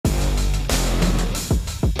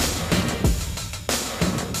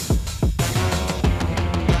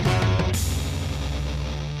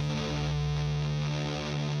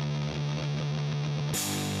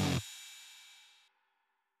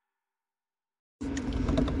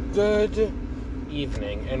Good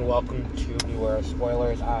evening, and welcome to Beware of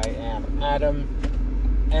Spoilers. I am Adam,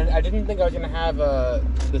 and I didn't think I was going to have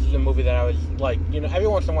this is a movie that I was like, every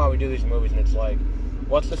once in a while we do these movies, and it's like,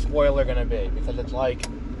 what's the spoiler going to be? Because it's like,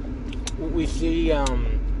 we see,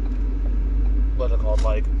 what's it called,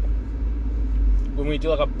 like, when we do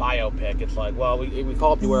like a biopic, it's like, well, we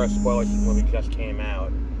call it Beware of Spoilers, the movie just came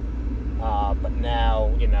out, but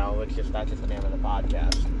now, that's just the name of the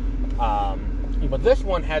podcast. But this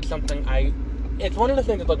one had something it's one of the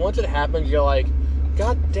things that, like, once it happens, you're like,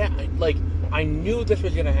 God damn, like, I knew this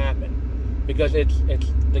was going to happen. Because it's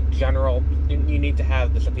the general, you need to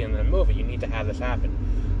have this at the end of the movie, you need to have this happen.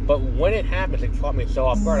 But when it happens, it caught me so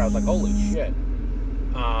off guard, I was like, holy shit.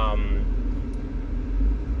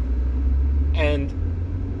 And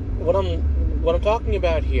what I'm talking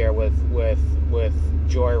about here with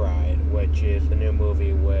Joyride, which is the new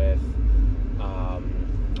movie with,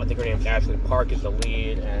 I think her name's Ashley Park is the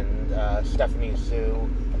lead, and Stephanie Hsu,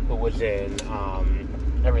 who was in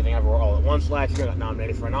Everything Everywhere All at Once last year, got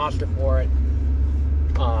nominated for an Oscar for it.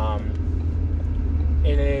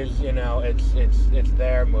 It is, it's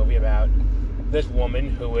their movie about this woman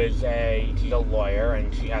who is she's a lawyer,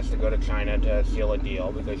 and she has to go to China to seal a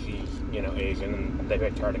deal because she's, Asian, and they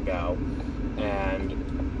picked her to go. And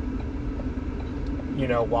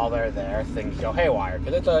while they're there, things go haywire,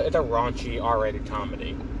 because it's a raunchy R-rated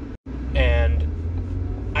comedy. And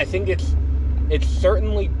I think it's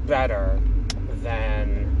certainly better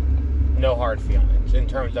than No Hard Feelings in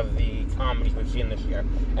terms of the comedies we've seen this year.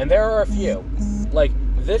 And there are a few. Like,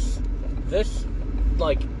 this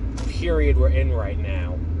like, period we're in right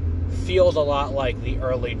now feels a lot like the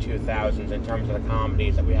early 2000s in terms of the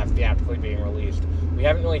comedies that we have theatrically being released. We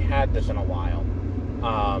haven't really had this in a while.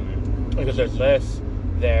 Because there's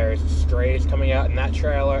Strays coming out in that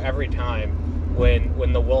trailer every time.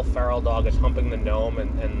 When the Will Ferrell dog is humping the gnome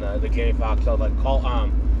and the Jamie Foxx, I was like,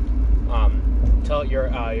 tell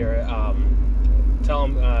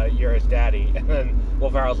him you're his daddy, and then Will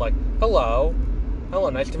Ferrell's like, hello,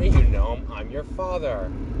 nice to meet you, gnome, I'm your father.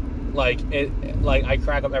 Like I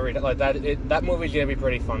crack up every time. Like that movie's gonna be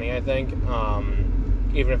pretty funny, I think,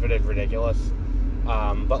 even if it is ridiculous.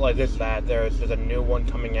 But like there's a new one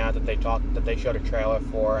coming out that they showed a trailer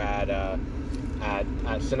for at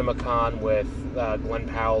CinemaCon with Glenn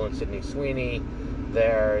Powell and Sydney Sweeney.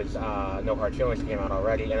 There's No Hard Feelings that came out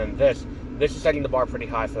already, and then this is setting the bar pretty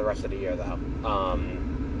high for the rest of the year, though.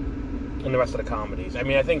 And the rest of the comedies. I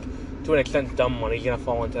mean, I think to an extent, Dumb Money's gonna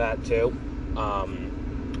fall into that too.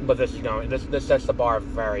 But this sets the bar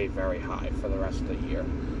very, very high for the rest of the year.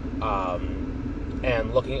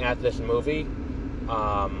 And looking at this movie,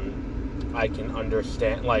 I can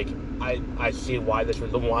understand. Like, I see why this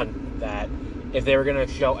was the one that, if they were going to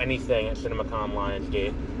show anything at CinemaCon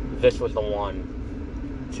Lionsgate, this was the one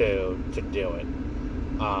to do it.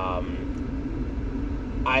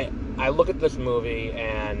 I look at this movie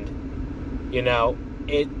and,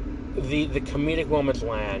 the comedic moments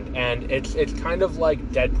land, and it's kind of like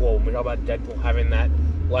Deadpool. When we talk about Deadpool having that,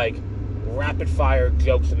 like, rapid fire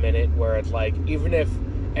jokes a minute, where it's like, even if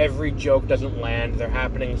every joke doesn't land, they're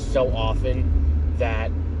happening so often that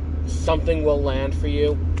something will land for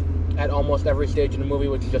you at almost every stage in the movie,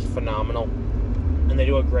 which is just phenomenal. And they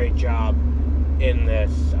do a great job in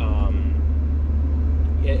this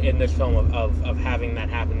in this film of having that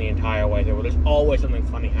happen the entire way through. There's always something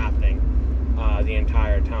funny happening the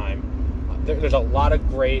entire time. There's a lot of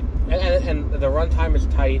great, and the runtime is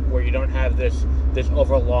tight, where you don't have this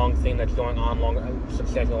overlong thing that's going on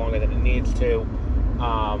substantially longer than it needs to.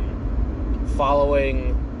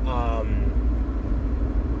 Following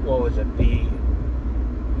what was it,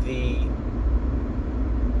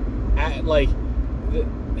 I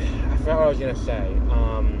forgot what I was going to say,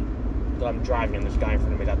 but I'm driving and this guy in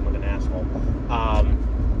front of me got like an asshole,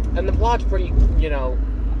 and the plot's pretty,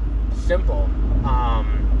 simple.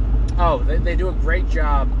 They do a great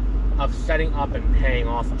job of setting up and paying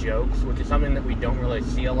off jokes, which is something that we don't really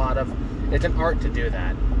see a lot of. It's an art to do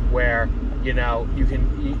that, where,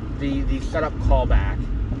 the setup callback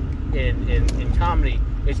in comedy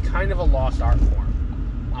is kind of a lost art form.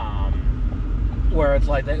 Where it's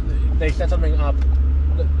like they set something up.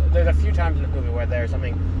 There's a few times in the movie where there's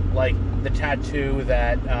something like the tattoo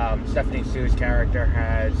that Stephanie Hsu's character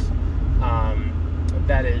has,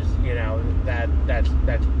 that is, that's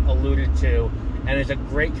alluded to, and it's a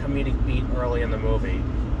great comedic beat early in the movie,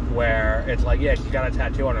 where it's like, yeah, she's got a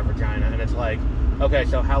tattoo on her vagina, and it's like, okay,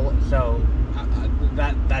 that's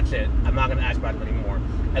it. I'm not gonna ask about it anymore.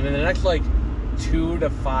 And then the next, like, 2 to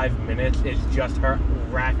 5 minutes is just her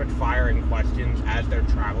rapid firing questions as they're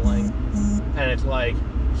traveling. And it's like,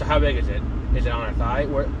 so how big is it? Is it on her thigh?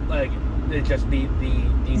 Where, like, it's just the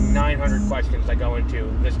 900 questions that go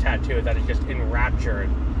into this tattoo that is just enraptured.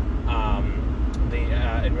 The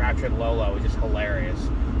enraptured Lolo is just hilarious.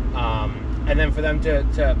 And then for them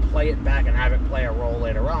to play it back and have it play a role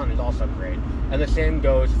later on is also great. And the same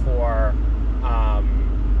goes for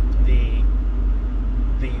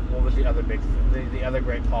what was the other the other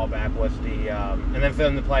great callback was and then for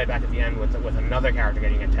them to play it back at the end with another character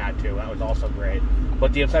getting a tattoo, that was also great.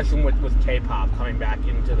 But the obsession with K-pop coming back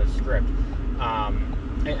into the script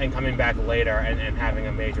and coming back later and having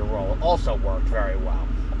a major role also worked very well.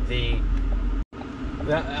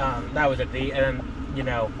 That was it. And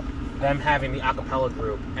them having the acapella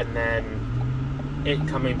group and then it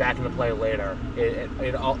coming back into play later.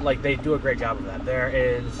 It all, like, they do a great job of that. There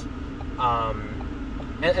is,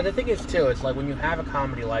 and the thing is too, it's like when you have a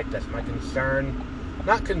comedy like this, my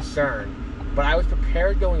not concern, but I was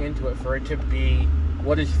prepared going into it for it to be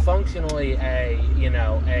what is functionally a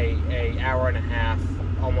hour and a half,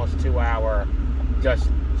 almost 2 hour, just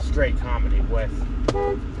straight comedy with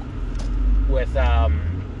what's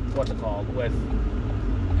it called, with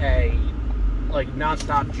a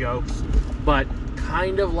non-stop jokes, but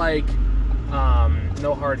kind of like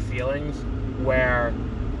No Hard Feelings, where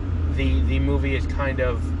the movie is kind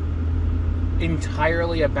of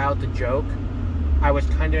entirely about the joke. I was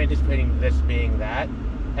kind of anticipating this being that,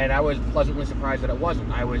 and I was pleasantly surprised that it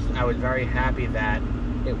wasn't. I was very happy that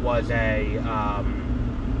it was a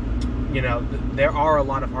there are a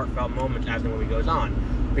lot of heartfelt moments as the movie goes on,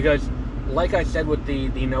 because like I said with the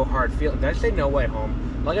No Hard Feelings, did I say No Way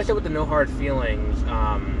Home? Like I said with the No Hard Feelings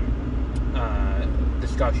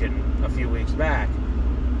discussion a few weeks back,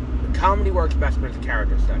 comedy works best when it's a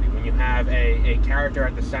character study. When you have a character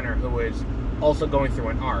at the center who is also going through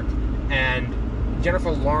an arc, and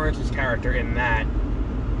Jennifer Lawrence's character in that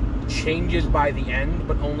changes by the end,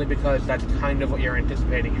 but only because that's kind of what you're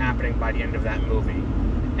anticipating happening by the end of that movie.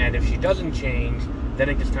 And if she doesn't change, then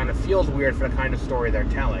it just kind of feels weird for the kind of story they're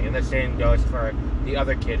telling. And the same goes for the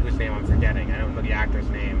other kid whose name I'm forgetting. I don't know the actor's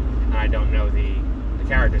name, and I don't know the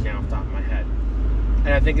character's name off the top of my head.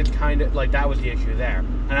 And I think it's kind of like that was the issue there.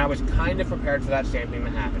 And I was kind of prepared for that same thing to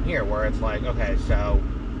happen here, where it's like, okay, so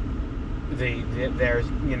there's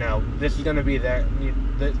this is going to be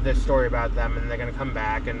the story about them, and they're going to come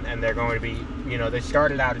back, and they're going to be they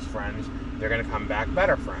started out as friends, they're going to come back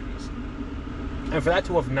better friends. And for that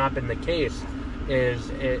to have not been the case is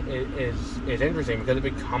interesting, because it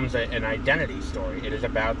becomes an identity story. It is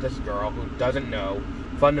about this girl who doesn't know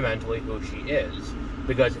fundamentally who she is,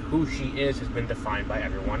 because who she is has been defined by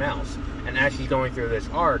everyone else. And as she's going through this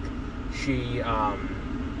arc, she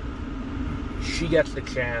gets the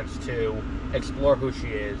chance to explore who she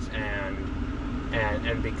is and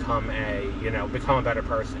become a better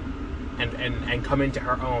person, and come into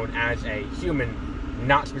her own as a human,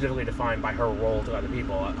 not specifically defined by her role to other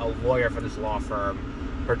people. A lawyer for this law firm,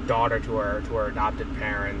 her daughter to her adopted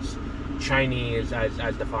parents, Chinese as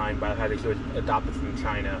defined by how she was adopted from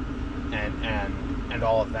China, and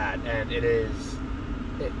all of that. And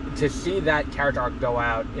to see that character arc go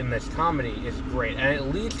out in this comedy is great, and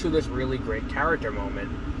it leads to this really great character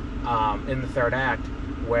moment in the third act,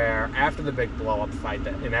 where after the big blow-up fight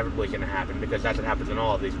that inevitably is going to happen, because that's what happens in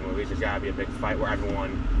all of these movies, there's got to be a big fight where everyone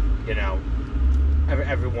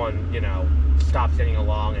stops getting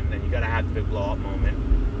along, and then you got to have the big blow-up moment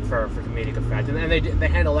for comedic effect, and they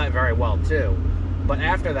handle that very well too. But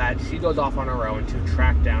after that, she goes off on her own to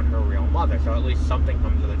track down her real mother, so at least something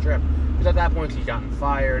comes of the trip. Because at that point, she's gotten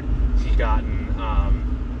fired, she's gotten,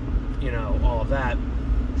 all of that,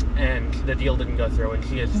 and the deal didn't go through, and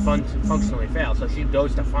she has functionally failed. So she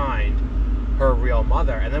goes to find her real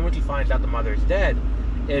mother, and then when she finds out the mother's dead,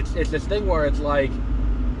 it's this thing where it's like,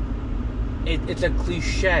 it's a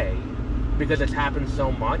cliche, because it's happened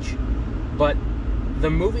so much, but the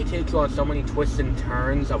movie takes you on so many twists and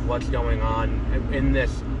turns of what's going on in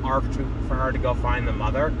this arc for her to go find the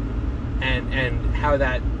mother, and how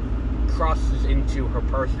that crosses into her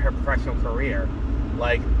professional career.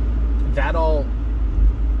 Like, that all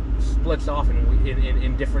splits off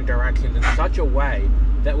in different directions in such a way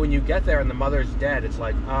that when you get there and the mother's dead, it's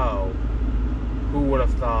like, oh, who would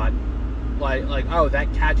have thought? Like oh,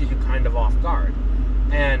 that catches you kind of off guard.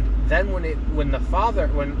 And then when the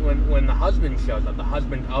husband shows up, the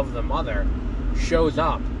husband of the mother shows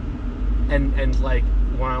up, and like,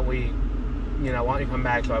 why don't you come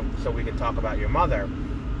back so we can talk about your mother?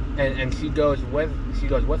 And she goes with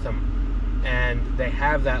him, and they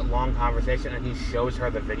have that long conversation, and he shows her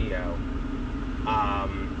the video.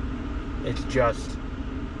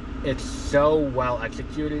 It's so well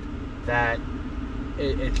executed that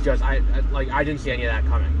it's just I didn't see any of that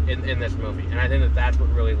coming in this movie, and I think that that's what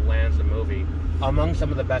really lands the movie among some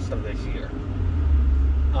of the best of this year.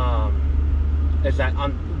 Is that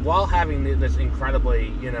while having this incredibly,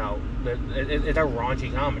 you know, it's a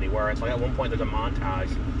raunchy comedy where it's like at one point there's a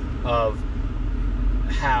montage of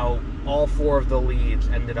how all four of the leads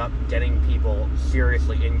ended up getting people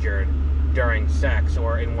seriously injured during sex,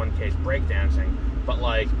 or in one case breakdancing. But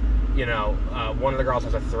like, you know, one of the girls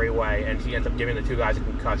has a three-way, and she ends up giving the two guys a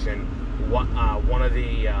concussion. One of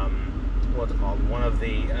the what's it called? One of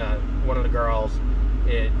the girls,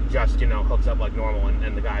 it just, you know, hooks up like normal,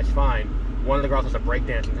 and the guy's fine. One of the girls has a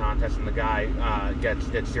breakdancing contest, and the guy gets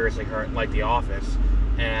seriously hurt, like The Office.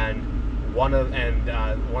 And one of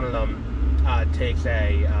them takes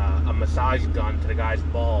a massage gun to the guy's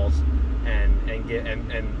balls and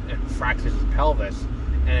fractures his pelvis.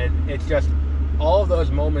 And it's just all of those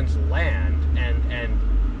moments land, and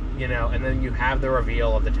you know, and then you have the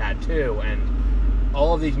reveal of the tattoo, and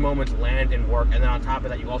all of these moments land and work, and then on top of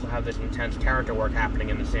that you also have this intense character work happening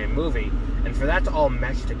in the same movie, and for that to all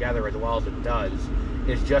mesh together as well as it does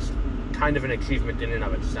is just kind of an achievement in and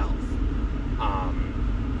of itself.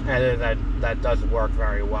 And that does work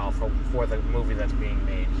very well for the movie that's being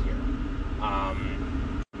made here.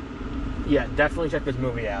 Yeah, definitely check this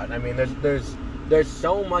movie out. I mean, there's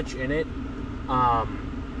so much in it,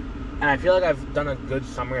 and I feel like I've done a good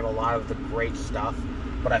summary of a lot of the great stuff,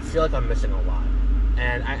 but I feel like I'm missing a lot.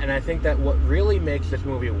 And I think that what really makes this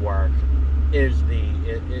movie work is the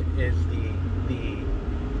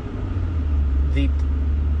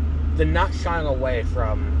not shying away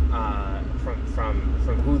from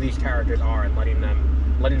who these characters are, and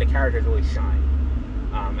letting the characters really shine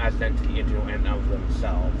as an entity into and of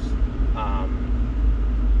themselves.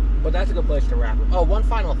 But that's a good place to wrap up. Oh, one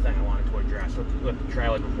final thing I wanted to address with the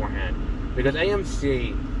trailers beforehand, because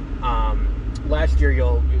AMC, last year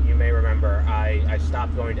you may remember I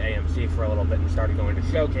stopped going to AMC for a little bit and started going to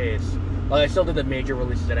Showcase. Well, I still did the major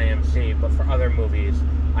releases at AMC, but for other movies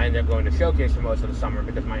I ended up going to Showcase for most of the summer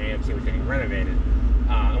because my AMC was getting renovated.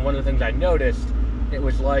 And one of the things I noticed, it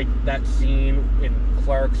was like that scene in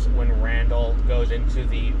Clerks when Randall goes into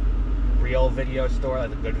the real video store,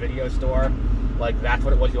 like the good video store. Like, that's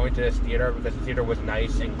what it was going to this theater, because the theater was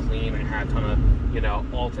nice and clean and had a ton of, you know,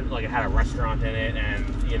 like it had a restaurant in it,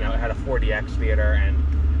 and, you know, it had a 4DX theater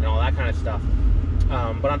and all that kind of stuff.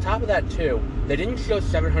 But on top of that, too, they didn't show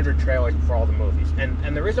 700 trailers for all the movies.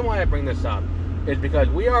 And the reason why I bring this up is because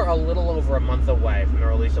we are a little over a month away from the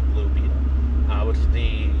release of Blue Beetle, which is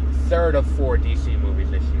the third of 4 DC movies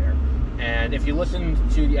this year. And if you listened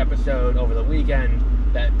to the episode over the weekend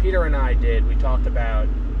that Peter and I did, we talked about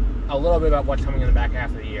a little bit about what's coming in the back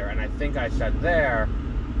half of the year, and I think I said there,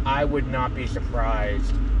 I would not be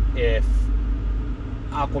surprised if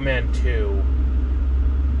Aquaman 2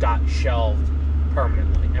 got shelved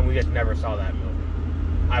permanently, and we just never saw that movie.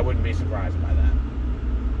 I wouldn't be surprised by that.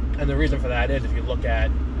 And the reason for that is, if you look at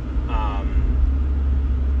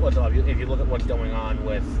what's going on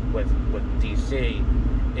with DC,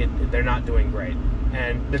 they're not doing great.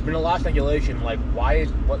 And there's been a lot of speculation, like,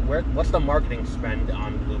 what's the marketing spend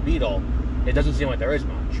on Blue Beetle? It doesn't seem like there is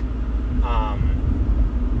much.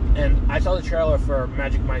 And I saw the trailer for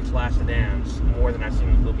Magic Mike's Last Dance more than I've seen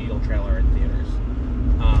the Blue Beetle trailer in theaters,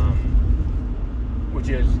 which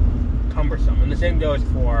is cumbersome. And the same goes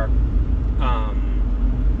for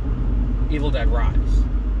Evil Dead Rise,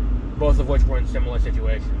 both of which were in similar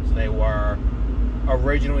situations. They were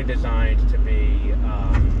originally designed to be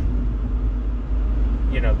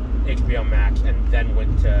HBO Max, and then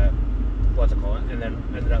went to and then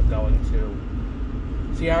ended up going to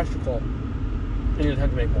theatrical in an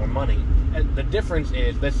attempt to make more money. And the difference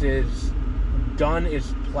is Gunn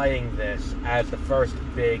is playing this as the first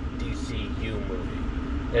big DCU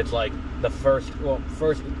movie. It's like the first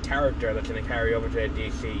character that's going to carry over to the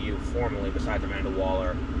DCU formally, besides Amanda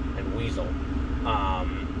Waller and Weasel.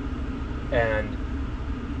 And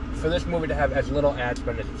for this movie to have as little ad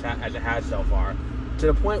spend as it has so far, to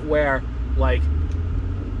the point where, like,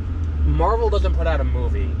 Marvel doesn't put out a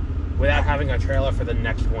movie without having a trailer for the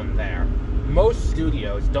next one there. Most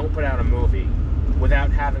studios don't put out a movie without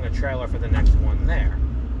having a trailer for the next one there.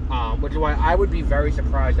 Which is why I would be very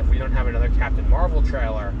surprised if we don't have another Captain Marvel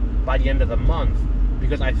trailer by the end of the month,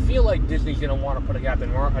 because I feel like Disney's going to want to put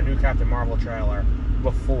a new Captain Marvel trailer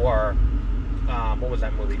before, what was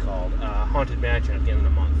that movie called? Haunted Mansion at the end of the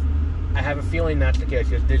month. I have a feeling that's the case,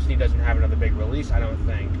 because Disney doesn't have another big release, I don't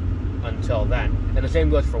think, until then. And the same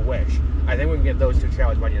goes for Wish. I think we can get those two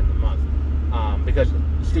trailers by the end of the month, because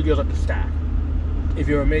studios like to stack. If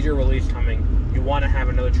you have a major release coming, you want to have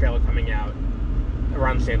another trailer coming out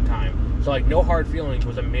around the same time. So, like, No Hard Feelings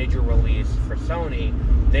was a major release for Sony.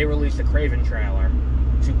 They released a Craven trailer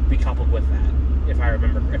to be coupled with that, if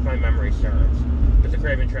my memory serves. Because the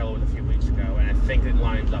Craven trailer was a few weeks ago, and I think it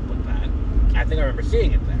lines up with that. I think I remember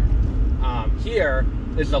seeing it there. Here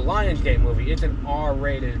is the Lionsgate movie. It's an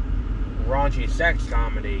R-rated, raunchy sex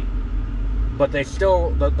comedy, but they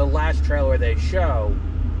still, the last trailer they show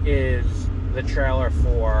is the trailer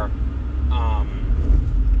for,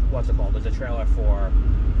 what's it called? It's a trailer for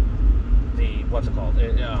the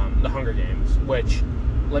Hunger Games, which,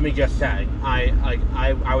 let me just say,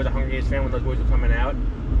 I was a Hunger Games fan when those movies were coming out.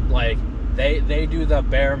 Like, they do the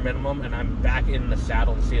bare minimum, and I'm back in the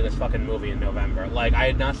saddle to see this fucking movie in November. Like, I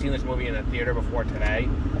had not seen this movie in a theater before today,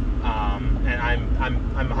 and I'm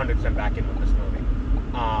 100% back in with this movie.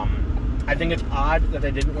 I think it's odd that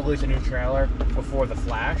they didn't release a new trailer before The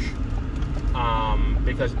Flash,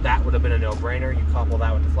 because that would have been a no-brainer. You couple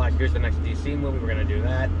that with The Flash. Here's the next DC movie. We're going to do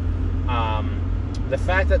that. The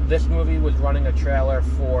fact that this movie was running a trailer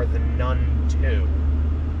for The Nun 2,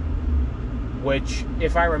 which,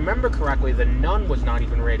 if I remember correctly, The Nun was not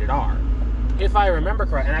even rated R. If I remember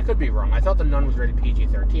correctly, and I could be wrong, I thought The Nun was rated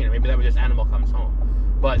PG-13, and maybe that was just Animal Comes Home.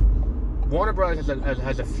 But Warner Bros.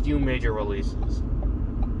 has a few major releases.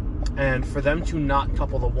 And for them to not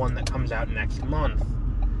couple the one that comes out next month,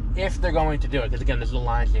 if they're going to do it, because again, this is a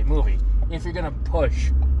Lionsgate movie, if you're going to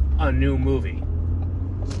push a new movie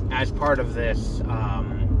as part of this,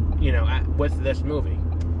 with this movie,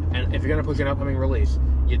 and if you're going to push an upcoming release,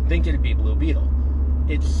 you'd think it'd be Blue Beetle.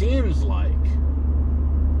 It seems like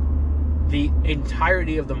the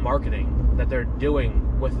entirety of the marketing that they're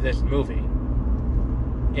doing with this movie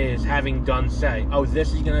is having Gunn say, oh,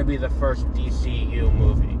 this is going to be the first DCU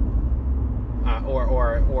movie.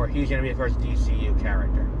 Or he's going to be the first DCU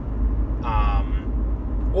character.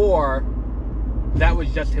 Or that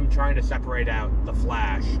was just him trying to separate out the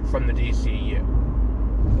Flash from the DCU,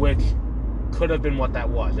 which could have been what that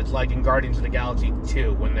was. It's like in Guardians of the Galaxy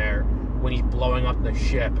 2 when he's blowing up the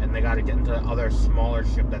ship and they got to get into the other smaller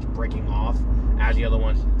ship that's breaking off as the other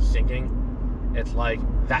one's sinking. It's like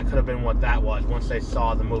that could have been what that was. Once they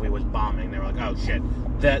saw the movie was bombing, they were like, "Oh shit,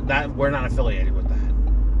 that we're not affiliated with that."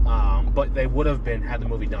 But they would have been had the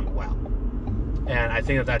movie done well. And I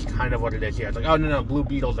think that that's kind of what it is here. It's like, oh, no, Blue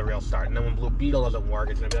Beetle's the real start. And then when Blue Beetle doesn't work,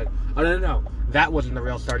 it's going to be like, oh, no, that wasn't the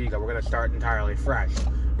real start either. We're going to start entirely fresh.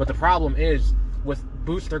 But the problem is, with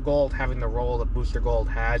Booster Gold having the role that Booster Gold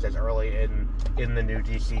has as early in the new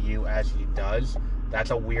DCU as he does, that's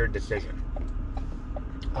a weird decision.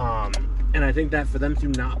 And I think that for them to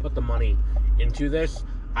not put the money into this,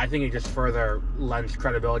 I think it just further lends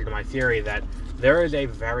credibility to my theory that there is a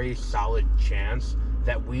very solid chance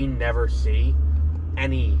that we never see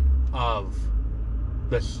any of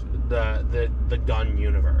the Gunn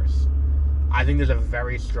universe. I think there's a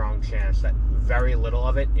very strong chance that very little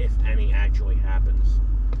of it, if any, actually happens.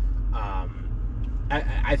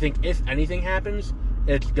 I think if anything happens,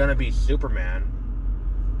 it's gonna be Superman,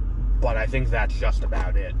 but I think that's just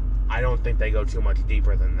about it. I don't think they go too much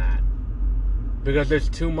deeper than that. Because there's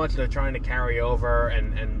too much they're trying to carry over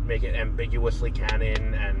and make it ambiguously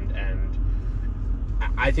canon, and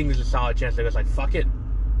I think there's a solid chance they're just like, fuck it.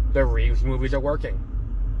 The Reeves movies are working.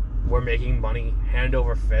 We're making money hand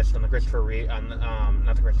over fist on the Christopher Reeve,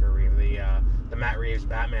 not the Christopher Reeve, the Matt Reeves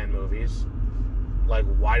Batman movies. Like,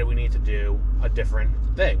 why do we need to do a different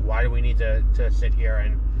thing? Why do we need to sit here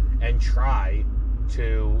and try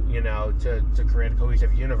to create a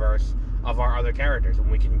cohesive universe of our other characters when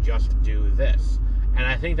we can just do this? And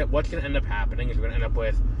I think that what's going to end up happening is we're going to end up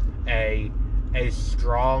with a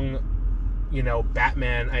strong,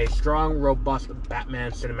 Batman, a strong, robust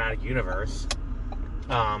Batman cinematic universe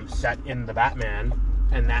set in the Batman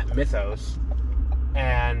and that mythos,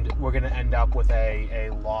 and we're going to end up with a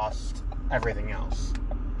lost everything else.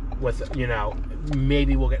 With,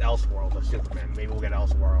 maybe we'll get Elseworlds of Superman, maybe we'll get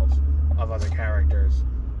Elseworlds of other characters,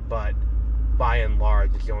 but by and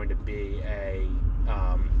large, it's going to be a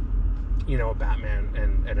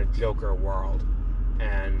Batman and a Joker world.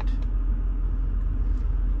 And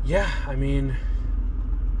yeah, I mean,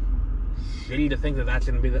 shitty to think that that's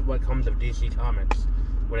going to be what comes of DC Comics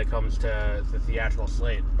when it comes to the theatrical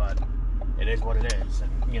slate, but it is what it is.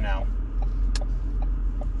 And,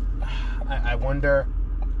 I wonder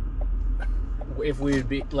if we would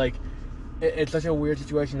be, like, it's such a weird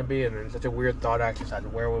situation to be in, and it's such a weird thought exercise.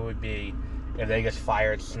 Where would we be if they just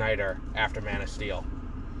fired Snyder after Man of Steel?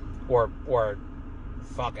 Or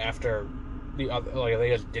fuck, after the other, like, they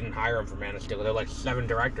just didn't hire him for Man of Steel. There are like 7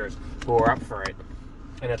 directors who were up for it.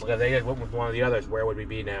 And it's like, if they just went with one of the others, where would we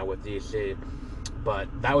be now with DC? But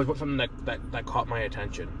that was something that caught my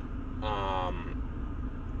attention.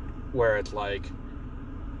 where it's like,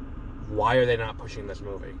 why are they not pushing this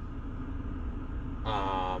movie?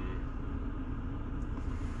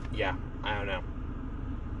 Yeah, I don't know.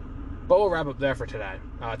 But we'll wrap up there for today.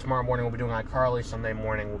 Tomorrow morning we'll be doing iCarly. Sunday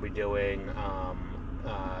morning we'll be doing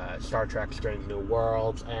Star Trek Strange New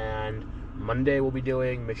Worlds. And Monday we'll be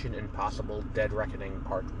doing Mission Impossible Dead Reckoning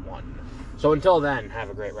Part 1. So until then, have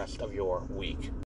a great rest of your week.